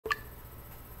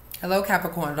Hello,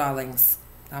 Capricorn darlings.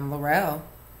 I'm Laurel,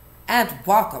 and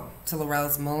welcome to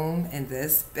Laurel's Moon in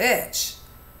this bitch.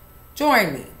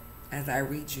 Join me as I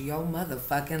read you your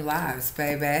motherfucking lives,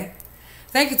 baby.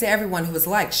 Thank you to everyone who has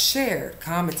liked, shared,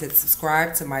 commented,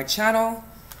 subscribed to my channel.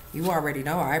 You already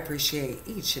know I appreciate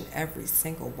each and every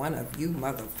single one of you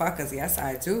motherfuckers. Yes,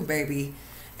 I do, baby.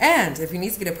 And if you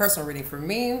need to get a personal reading from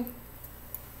me,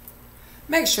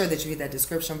 make sure that you hit that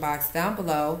description box down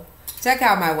below. Check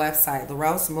out my website,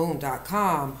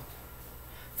 laurelsmoon.com,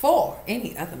 for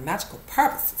any other magical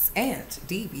purposes and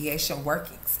deviation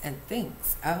workings and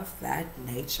things of that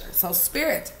nature. So,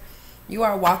 Spirit, you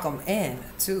are welcome in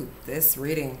to this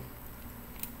reading.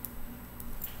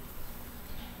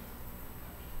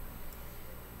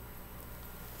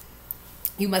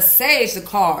 You must sage the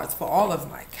cards for all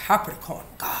of my Capricorn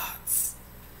gods.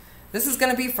 This is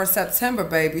going to be for September,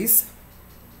 babies.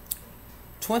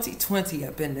 2020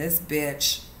 up in this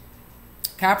bitch.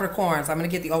 Capricorns, I'm going to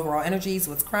get the overall energies,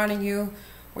 what's crowning you.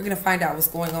 We're going to find out what's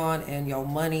going on in your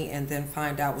money and then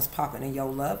find out what's popping in your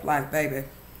love life, baby.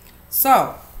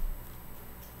 So,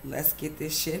 let's get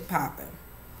this shit popping.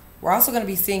 We're also going to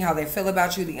be seeing how they feel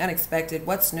about you, the unexpected,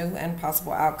 what's new, and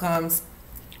possible outcomes.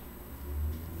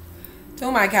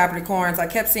 To my Capricorns, I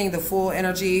kept seeing the full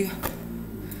energy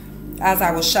as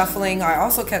I was shuffling. I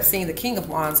also kept seeing the King of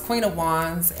Wands, Queen of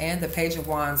Wands, and the Page of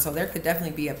Wands. So there could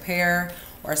definitely be a pair,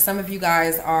 or some of you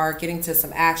guys are getting to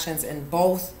some actions in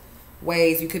both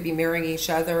ways. You could be mirroring each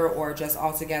other or just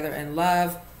all together in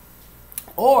love.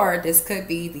 Or this could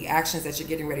be the actions that you're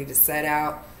getting ready to set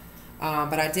out.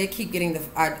 But I did keep getting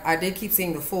I did keep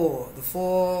seeing the full. The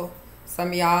full. Some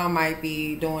of y'all might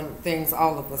be doing things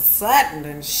all of a sudden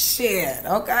and shit,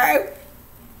 okay?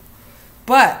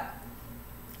 But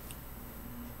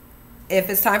if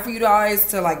it's time for you guys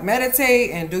to like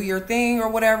meditate and do your thing or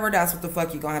whatever, that's what the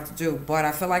fuck you're gonna have to do. But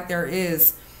I feel like there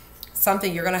is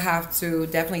something you're gonna have to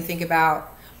definitely think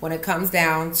about when it comes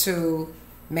down to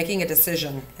making a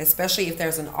decision, especially if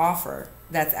there's an offer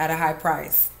that's at a high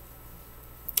price.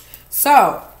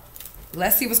 So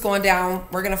let's see what's going down.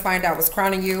 We're gonna find out what's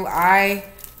crowning you. I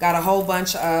got a whole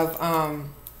bunch of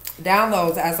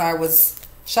downloads as I was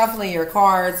shuffling your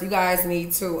cards. You guys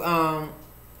need to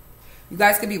you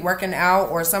guys could be working out,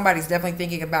 or somebody's definitely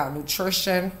thinking about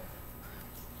nutrition,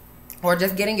 or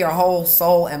just getting your whole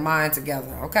soul and mind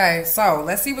together. Okay, so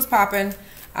let's see what's popping.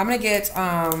 I'm gonna get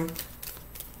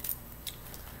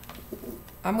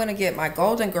my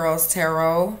Golden Girls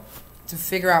Tarot to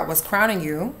figure out what's crowning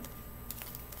you.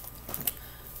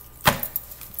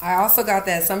 I also got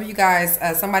that some of you guys,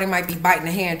 somebody might be biting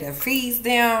the hand that feeds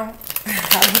them.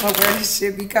 I don't know where this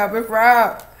shit be coming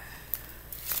from.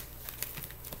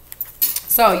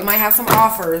 So you might have some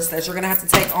offers that you're going to have to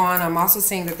take on. I'm also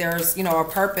seeing that there's, you know, a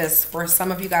purpose for some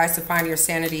of you guys to find your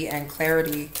sanity and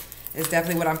clarity is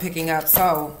definitely what I'm picking up.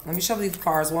 So let me show these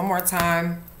cards one more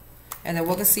time, and then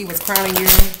we'll see what's crowning you.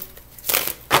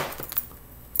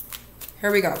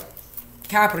 Here we go.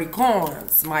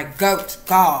 Capricorns, my goat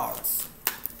gods.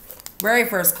 Very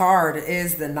first card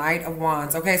is the Knight of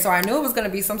Wands. Okay, so I knew it was going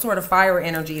to be some sort of fire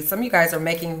energy. Some of you guys are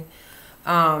making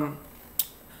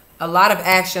a lot of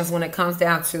actions when it comes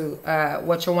down to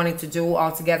what you're wanting to do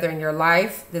all together in your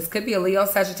life. This could be a Leo,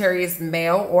 Sagittarius,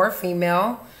 male or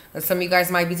female, that some of you guys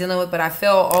might be dealing with. But I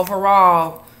feel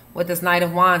overall with this Knight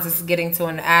of Wands, this is getting to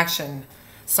an action.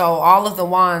 So all of the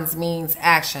wands means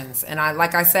actions. And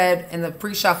like I said in the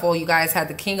pre-shuffle, you guys had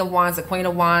the King of Wands, the Queen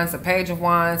of Wands, the Page of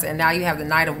Wands, and now you have the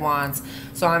Knight of Wands.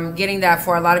 So I'm getting that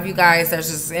for a lot of you guys,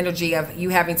 there's this energy of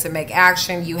you having to make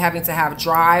action, you having to have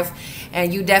drive,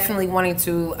 and you definitely wanting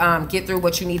to get through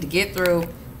what you need to get through.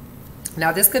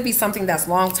 Now, this could be something that's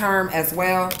long-term as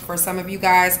well for some of you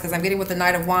guys, because I'm getting with the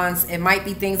Knight of Wands. It might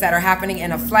be things that are happening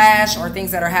in a flash or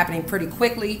things that are happening pretty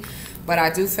quickly, but I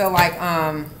do feel like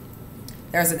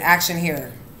there's an action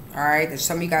here, all right, that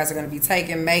some of you guys are going to be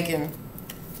taking, making.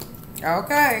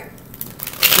 Okay.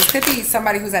 This could be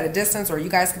somebody who's at a distance, or you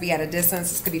guys could be at a distance.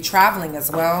 This could be traveling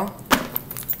as well.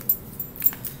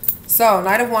 So,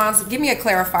 Knight of Wands, give me a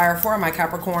clarifier for my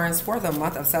Capricorns for the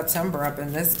month of September up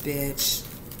in this bitch.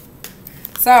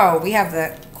 So, we have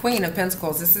the Queen of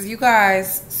Pentacles. This is you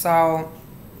guys. So,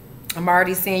 I'm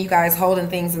already seeing you guys holding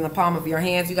things in the palm of your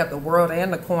hands. You got the World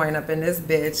and the Coin up in this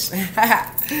bitch.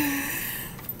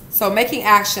 So making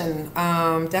action,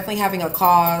 definitely having a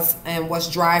cause and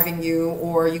what's driving you,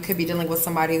 or you could be dealing with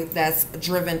somebody that's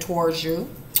driven towards you.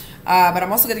 But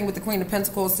I'm also getting with the Queen of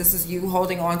Pentacles. This is you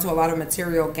holding on to a lot of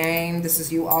material gain. This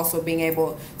is you also being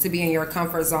able to be in your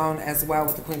comfort zone as well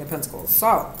with the Queen of Pentacles.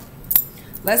 So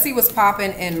let's see what's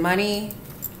popping in money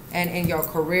and in your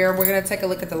career. We're going to take a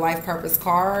look at the life purpose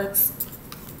cards.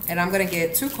 And I'm going to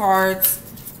get 2 cards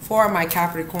for my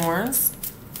Capricorns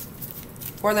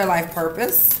for their life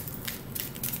purpose.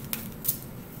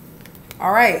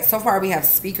 All right, so far we have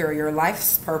speaker. Your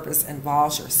life's purpose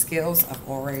involves your skills of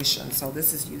oration. So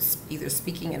this is you either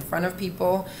speaking in front of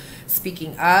people,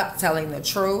 speaking up, telling the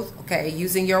truth, okay,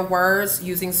 using your words,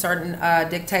 using certain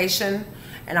dictation.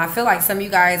 And I feel like some of you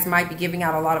guys might be giving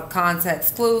out a lot of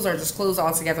context clues or just clues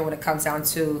altogether when it comes down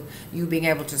to you being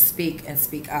able to speak and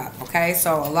speak up, okay?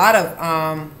 So a lot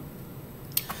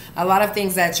of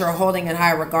things that you're holding in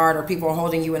high regard, or people are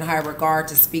holding you in high regard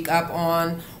to speak up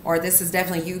on, or this is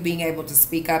definitely you being able to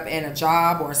speak up in a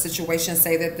job or a situation,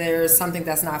 say that there's something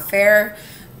that's not fair.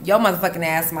 Your motherfucking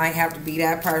ass might have to be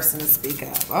that person to speak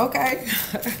up, okay?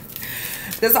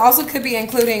 This also could be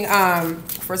including,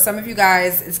 for some of you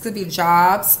guys, it could be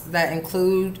jobs that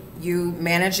include you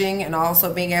managing and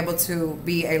also being able to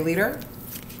be a leader.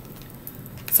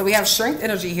 So we have strength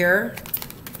energy here.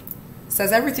 It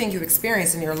says everything you've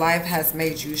experienced in your life has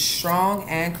made you strong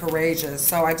and courageous.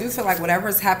 So I do feel like whatever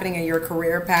is happening in your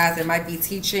career path, it might be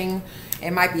teaching,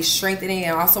 it might be strengthening,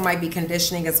 and also might be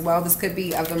conditioning as well. This could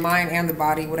be of the mind and the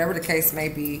body, whatever the case may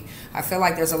be. I feel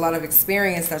like there's a lot of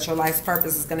experience that your life's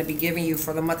purpose is going to be giving you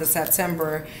for the month of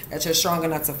September that you're strong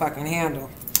enough to fucking handle.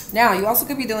 Now, you also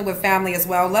could be dealing with family as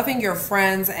well. Loving your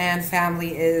friends and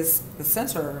family is the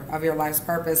center of your life's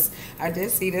purpose. I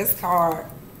did see this card.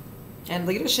 And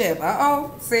leadership.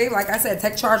 See, like I said,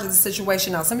 take charge of the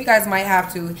situation. Now, some of you guys might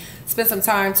have to spend some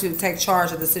time to take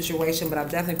charge of the situation, but I'm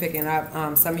definitely picking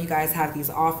up some of you guys have these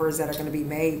offers that are going to be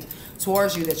made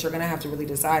towards you that you're going to have to really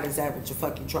decide, is that what the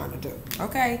fuck you're trying to do?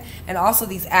 Okay? And also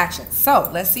these actions.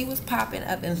 So, let's see what's popping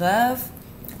up in love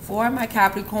for my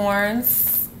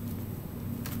Capricorns.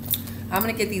 I'm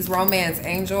going to get these romance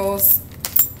angels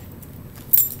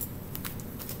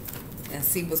and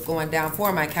see what's going down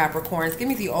for my Capricorns. Give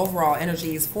me the overall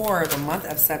energies for the month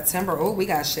of September. Oh, we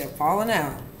got shit falling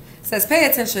out. It says,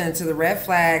 pay attention to the red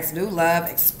flags, new love,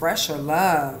 express your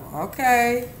love.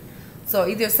 Okay. So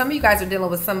either some of you guys are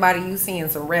dealing with somebody, you seeing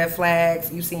some red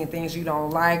flags, you seeing things you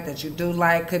don't like, that you do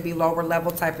like, could be lower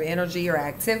level type of energy or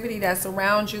activity that's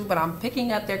around you. But I'm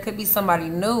picking up there could be somebody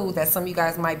new that some of you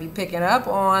guys might be picking up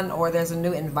on, or there's a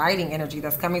new inviting energy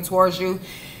that's coming towards you,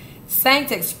 saying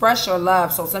to express your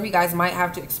love. So some of you guys might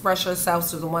have to express yourselves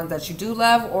to the ones that you do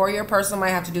love, or your person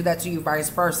might have to do that to you, vice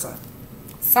versa.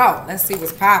 So let's see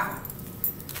what's popping.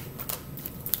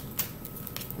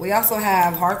 We also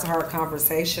have heart-to-heart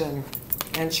conversation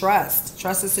and trust.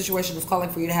 Trust the situation is calling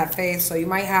for you to have faith. So you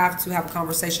might have to have a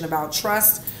conversation about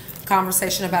trust,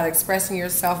 conversation about expressing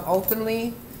yourself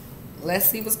openly. Let's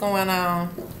see what's going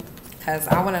on, because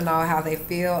I want to know how they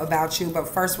feel about you. But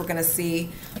first, we're going to see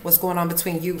what's going on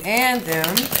between you and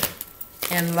them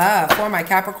in love for my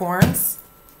Capricorns.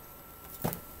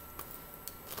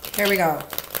 Here we go.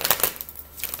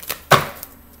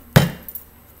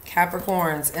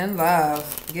 Capricorns in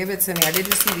love. Give it to me. I did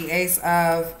just see the Ace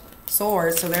of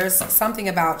Swords. So there's something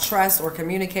about trust or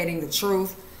communicating the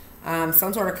truth.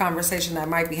 Some sort of conversation that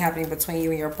might be happening between you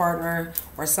and your partner,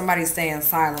 or somebody staying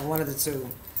silent, one of the two.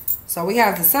 So we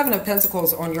have the Seven of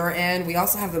Pentacles on your end. We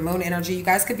also have the Moon energy. You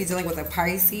guys could be dealing with a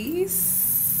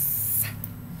Pisces.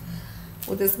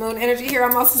 With this Moon energy here,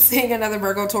 I'm also seeing another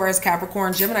Virgo, Taurus,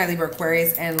 Capricorn, Gemini, Libra,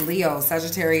 Aquarius, and Leo,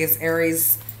 Sagittarius,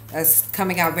 Aries. That's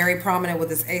coming out very prominent with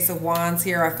this Ace of Wands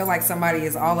here. I feel like somebody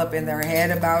is all up in their head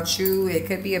about you. It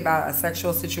could be about a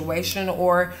sexual situation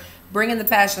or bringing the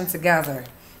passion together.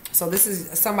 So this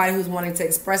is somebody who's wanting to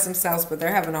express themselves, but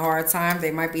they're having a hard time.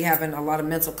 They might be having a lot of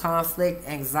mental conflict,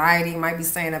 anxiety, might be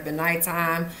staying up at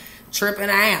nighttime, tripping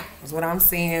out is what I'm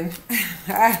seeing.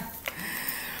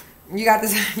 You got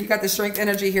the strength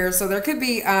energy here. So there could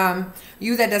be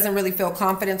you that doesn't really feel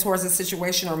confident towards the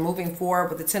situation or moving forward.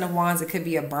 With the Ten of Wands, it could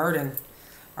be a burden.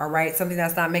 All right, something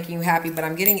that's not making you happy. But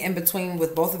I'm getting in between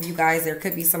with both of you guys. There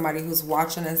could be somebody who's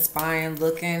watching and spying,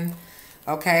 looking.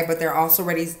 Okay, but they're also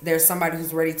ready. There's somebody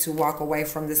who's ready to walk away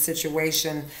from this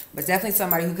situation. But definitely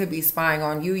somebody who could be spying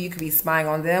on you. You could be spying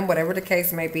on them. Whatever the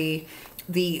case may be.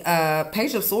 The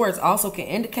Page of Swords also can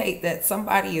indicate that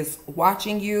somebody is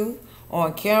watching you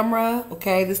on camera.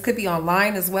 Okay, this could be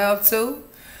online as well too.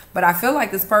 But I feel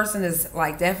like this person is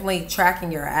like definitely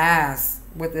tracking your ass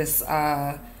with this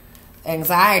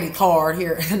anxiety card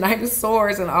here, the Knight of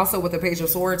Swords, and also with the Page of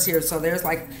Swords here. So there's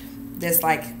like this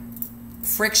like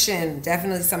friction.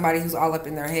 Definitely somebody who's all up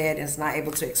in their head and is not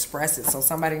able to express it. So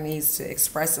somebody needs to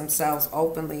express themselves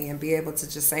openly and be able to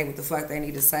just say what the fuck they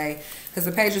need to say. Because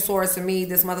the Page of Swords, to me,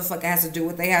 this motherfucker has to do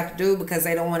what they have to do because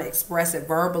they don't want to express it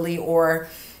verbally, or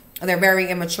they're very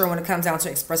immature when it comes down to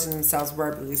expressing themselves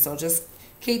verbally. So just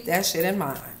keep that shit in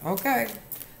mind. Okay.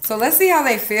 So let's see how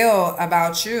they feel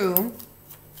about you,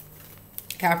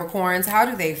 Capricorns. How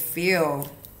do they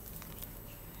feel?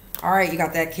 All right, you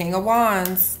got that King of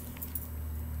Wands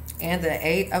and the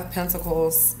Eight of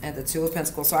Pentacles and the Two of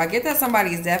Pentacles. So I get that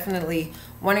somebody is definitely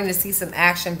wanting to see some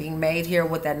action being made here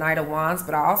with that Knight of Wands,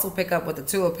 but I also pick up with the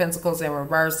Two of Pentacles in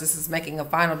reverse. This is making a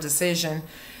final decision.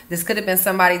 This could have been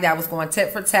somebody that was going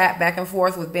tit for tat, back and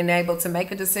forth with being able to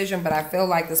make a decision, but I feel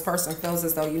like this person feels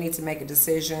as though you need to make a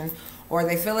decision, or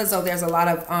they feel as though there's a lot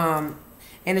of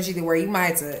energy to where you might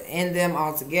have to end them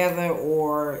altogether,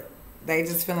 or they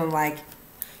just feeling like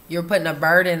you're putting a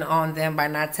burden on them by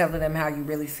not telling them how you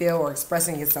really feel or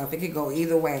expressing yourself. It could go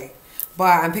either way.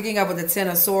 But I'm picking up with the Ten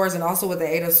of Swords and also with the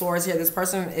Eight of Swords here. This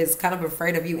person is kind of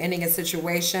afraid of you ending a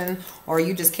situation, or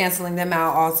you just canceling them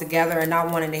out altogether and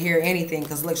not wanting to hear anything.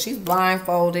 Because look, she's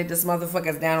blindfolded. This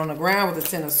motherfucker's down on the ground with the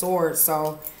Ten of Swords.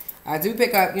 So I do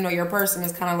pick up, you know, your person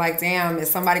is kind of like, damn, is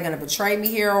somebody going to betray me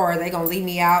here, or are they going to leave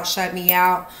me out, shut me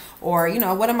out? Or, you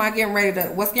know, what's getting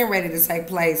ready to take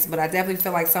place? But I definitely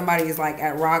feel like somebody is like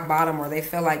at rock bottom, or they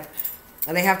feel like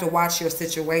they have to watch your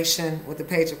situation with the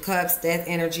Page of Cups, death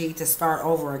energy, to start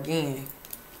over again.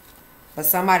 But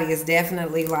somebody is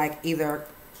definitely like either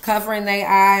covering their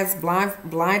eyes,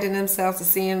 blinding themselves to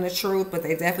seeing the truth, but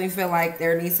they definitely feel like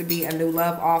there needs to be a new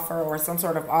love offer or some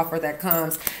sort of offer that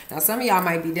comes. Now, some of y'all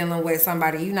might be dealing with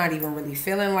somebody you're not even really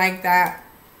feeling like that,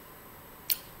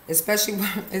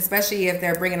 especially if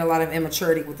they're bringing a lot of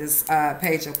immaturity with this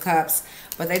Page of Cups.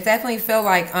 But they definitely feel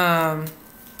like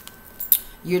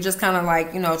you're just kind of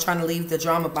like, you know, trying to leave the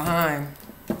drama behind.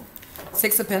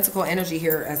 Six of Pentacle energy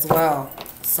here as well.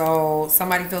 So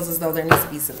somebody feels as though there needs to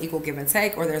be some equal give and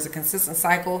take, or there's a consistent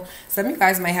cycle. Some of you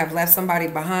guys may have left somebody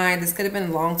behind. This could have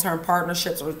been long-term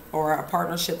partnerships, or a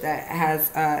partnership that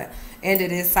has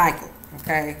ended its cycle.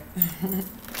 Okay.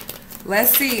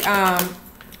 Let's see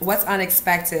what's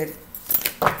unexpected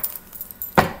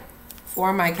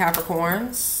for my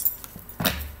Capricorns.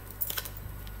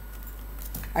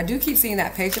 I do keep seeing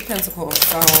that Page of Pentacles.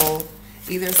 So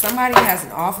either somebody has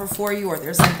an offer for you, or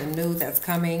there's something new that's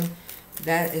coming.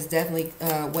 That is definitely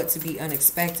what to be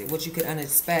unexpected, what you could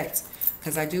unexpect.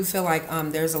 Because I do feel like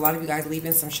there's a lot of you guys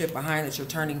leaving some shit behind, that you're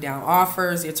turning down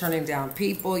offers, you're turning down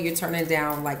people, you're turning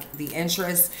down like the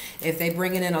interest. If they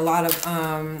bringing in a lot of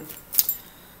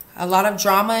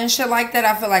drama and shit like that,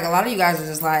 I feel like a lot of you guys are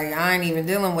just like, I ain't even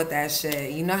dealing with that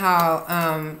shit. You know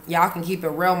how y'all can keep it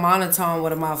real monotone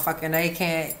with a motherfucker, and they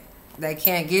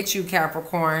can't get you,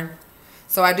 Capricorn.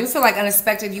 So I do feel like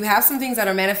unexpected. You have some things that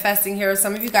are manifesting here.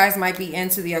 Some of you guys might be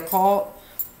into the occult,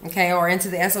 okay, or into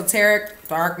the esoteric,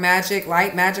 dark magic,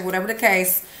 light magic, whatever the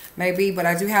case may be. But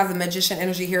I do have the Magician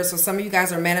energy here. So some of you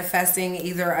guys are manifesting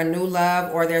either a new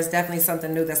love, or there's definitely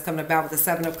something new that's coming about with the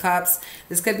Seven of Cups.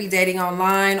 This could be dating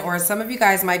online, or some of you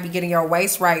guys might be getting your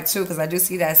waist right too, because I do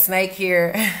see that snake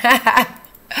here.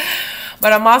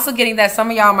 But I'm also getting that some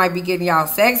of y'all might be getting y'all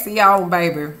sexy, y'all,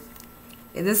 baby.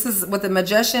 This is with the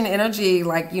Magician energy,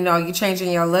 like, you know, you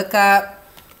changing your look up.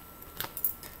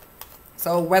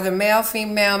 So whether male,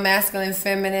 female, masculine,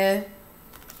 feminine,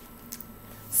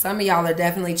 some of y'all are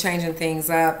definitely changing things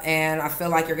up. And I feel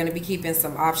like you're going to be keeping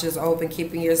some options open,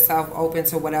 keeping yourself open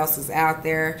to what else is out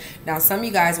there. Now, some of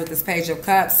you guys with this Page of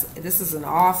Cups, this is an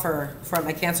offer from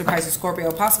a Cancer, Pisces,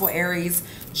 Scorpio, possible Aries,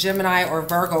 Gemini, or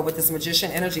Virgo with this Magician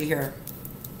energy here.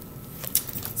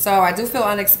 So I do feel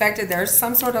unexpected. There's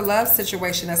some sort of love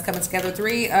situation that's coming together.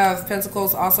 Three of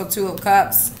Pentacles, also Two of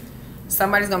Cups.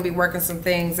 Somebody's going to be working some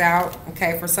things out,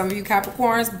 okay, for some of you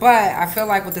Capricorns. But I feel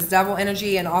like with this Devil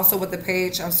energy and also with the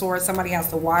Page of Swords, somebody has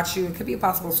to watch you. It could be a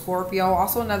possible Scorpio,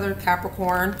 also another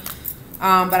Capricorn.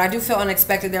 But I do feel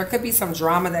unexpected. There could be some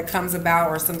drama that comes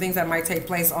about, or some things that might take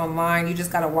place online. You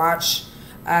just got to watch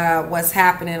what's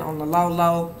happening on the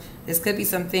low. This could be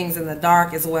some things in the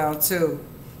dark as well, too.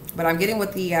 But I'm getting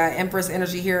with the Empress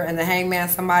energy here and the Hangman.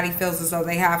 Somebody feels as though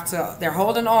they're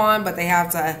holding on, but they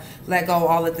have to let go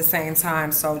all at the same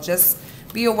time. So just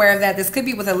be aware of that. This could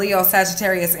be with a Leo,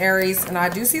 Sagittarius, Aries. And I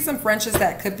do see some Frenches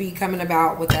that could be coming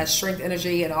about with that Strength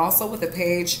energy, and also with the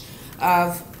Page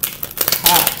of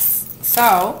Cups.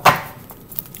 So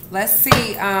let's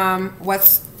see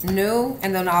what's new.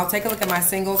 And then I'll take a look at my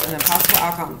singles and then possible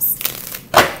outcomes.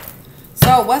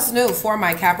 So what's new for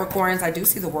my Capricorns? I do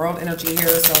see the World energy here.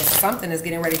 So something is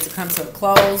getting ready to come to a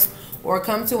close or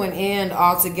come to an end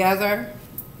altogether.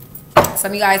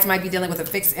 Some of you guys might be dealing with a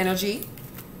fixed energy.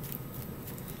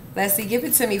 Let's see. Give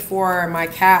it to me for my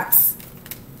Caps.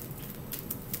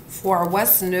 For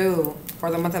what's new for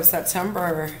the month of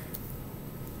September.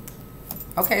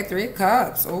 Okay, Three of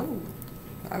Cups. Ooh,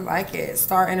 I like it.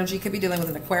 Star energy could be dealing with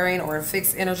an Aquarian or a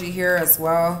fixed energy here as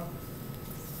well.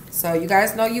 So you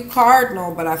guys know you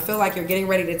cardinal, but I feel like you're getting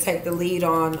ready to take the lead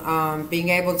on being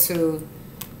able to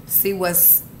see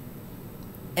what's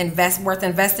worth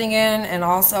investing in, and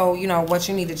also, you know, what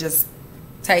you need to just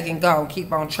take and go,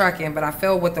 keep on trucking. But I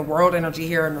feel with the world energy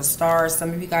here and the stars,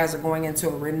 some of you guys are going into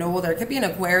a renewal. There could be an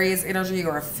Aquarius energy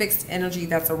or a fixed energy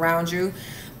that's around you.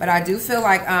 But I do feel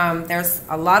like there's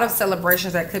a lot of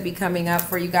celebrations that could be coming up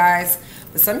for you guys.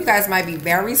 But some of you guys might be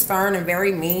very stern and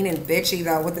very mean and bitchy,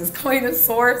 though, with this Queen of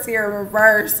Swords here in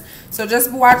reverse. So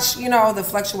just watch, you know, the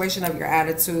fluctuation of your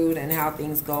attitude and how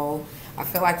things go. I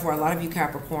feel like for a lot of you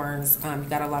Capricorns, you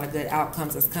got a lot of good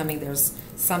outcomes that's coming. There's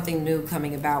something new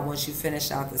coming about once you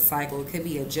finish out the cycle. It could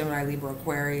be a Gemini, Libra,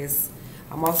 Aquarius.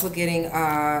 I'm also getting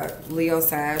Leo,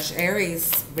 Sag,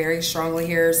 Aries very strongly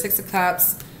here. Six of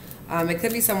Cups. It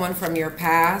could be someone from your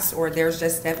past, or there's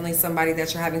just definitely somebody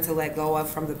that you're having to let go of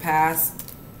from the past.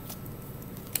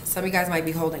 Some of you guys might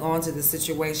be holding on to the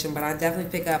situation, but I definitely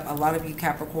pick up a lot of you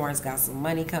Capricorns got some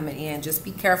money coming in. Just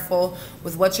be careful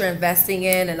with what you're investing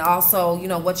in, and also, you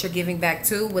know, what you're giving back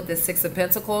to with the Six of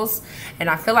Pentacles. And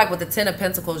I feel like with the Ten of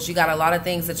Pentacles, you got a lot of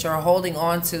things that you're holding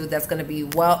on to that's going to be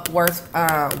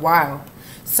worthwhile.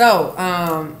 So,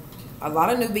 a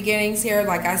lot of new beginnings here.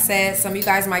 Like I said, some of you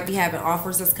guys might be having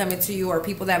offers that's coming to you, or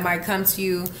people that might come to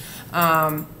you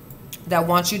that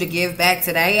want you to give back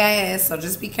to their ass. So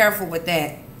just be careful with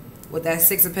that. With that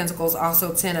Six of Pentacles,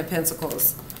 also Ten of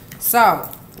Pentacles. So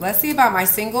let's see about my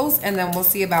singles, and then we'll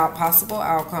see about possible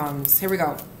outcomes. Here we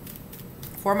go.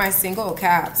 For my single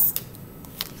Caps,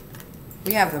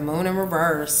 we have the Moon in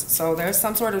reverse. So there's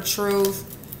some sort of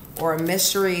truth or a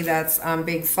mystery that's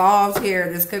being solved here.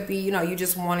 This could be, you know, you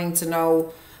just wanting to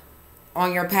know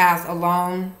on your path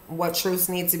alone what truths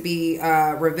need to be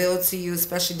revealed to you,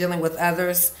 especially dealing with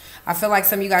others. I feel like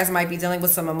some of you guys might be dealing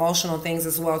with some emotional things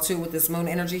as well too with this Moon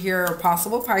energy here, or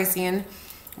possible Piscean.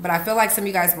 But I feel like some of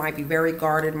you guys might be very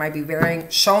guarded, might be very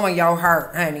showing your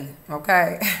heart, honey.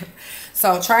 Okay.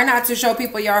 So try not to show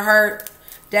people your hurt.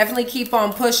 Definitely keep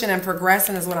on pushing and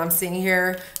progressing is what I'm seeing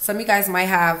here. Some of you guys might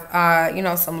have, you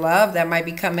know, some love that might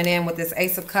be coming in with this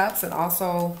Ace of Cups, and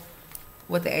also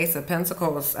with the Ace of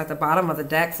Pentacles at the bottom of the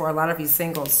deck for a lot of you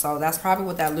singles. So that's probably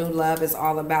what that new love is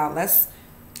all about. Let's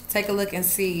take a look and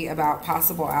see about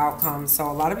possible outcomes. So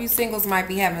a lot of you singles might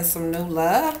be having some new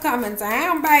love coming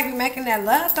down, baby, making that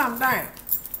love come down.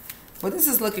 But this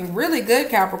is looking really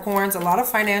good, Capricorns. A lot of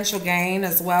financial gain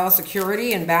as well,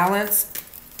 security and balance.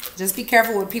 Just be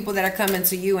careful with people that are coming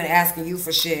to you and asking you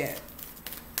for shit.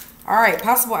 All right,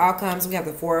 possible outcomes. We have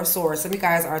the Four of Swords. Some of you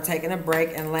guys are taking a break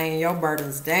and laying your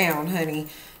burdens down, honey.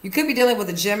 You could be dealing with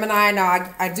a Gemini.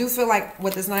 Now, I do feel like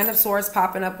with this Nine of Swords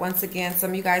popping up once again,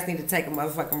 some of you guys need to take a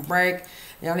motherfucking break.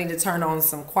 Y'all need to turn on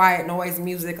some quiet noise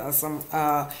music or some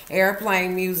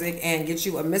airplane music and get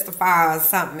you a Mr. Fire or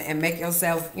something and make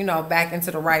yourself, you know, back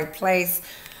into the right place.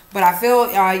 But I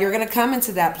feel you're going to come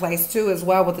into that place too as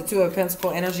well with the Two of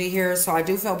Pentacles energy here. So I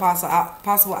do feel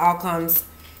possible outcomes.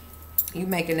 You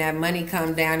making that money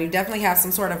come down. You definitely have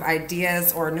some sort of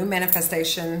ideas or new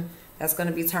manifestation that's going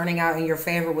to be turning out in your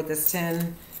favor with this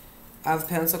Ten of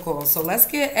Pentacles. So let's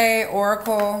get a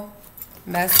oracle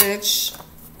message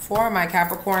for my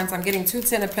Capricorns. I'm getting two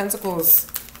Ten of Pentacles.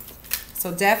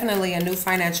 So definitely a new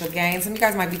financial gain. Some of you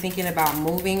guys might be thinking about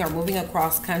moving or moving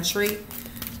across country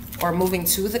or moving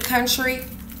to the country.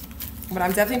 But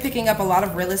I'm definitely picking up a lot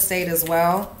of real estate as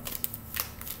well.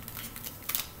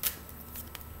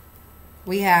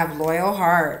 We have loyal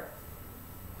heart.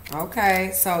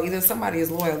 Okay, so either somebody is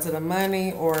loyal to the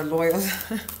money or loyal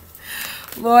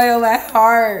at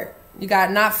heart. You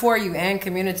got not for you and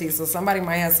community. So somebody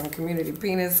might have some community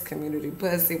penis, community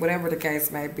pussy, whatever the case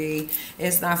may be.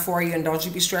 It's not for you, and don't you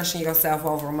be stressing yourself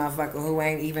over a motherfucker who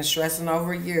ain't even stressing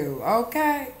over you.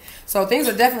 Okay, so things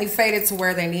are definitely faded to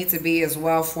where they need to be as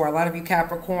well for a lot of you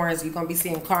Capricorns. You're going to be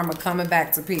seeing karma coming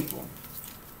back to people.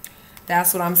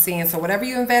 That's what I'm seeing. So whatever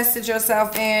you invested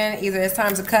yourself in, either it's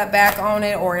time to cut back on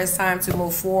it or it's time to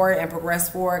move forward and progress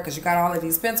forward, because you got all of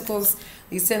these pentacles,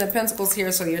 these Ten of Pentacles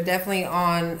here. So you're definitely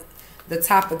on the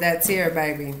top of that tier,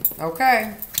 baby.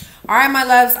 Okay. All right, my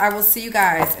loves. I will see you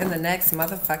guys in the next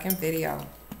motherfucking video.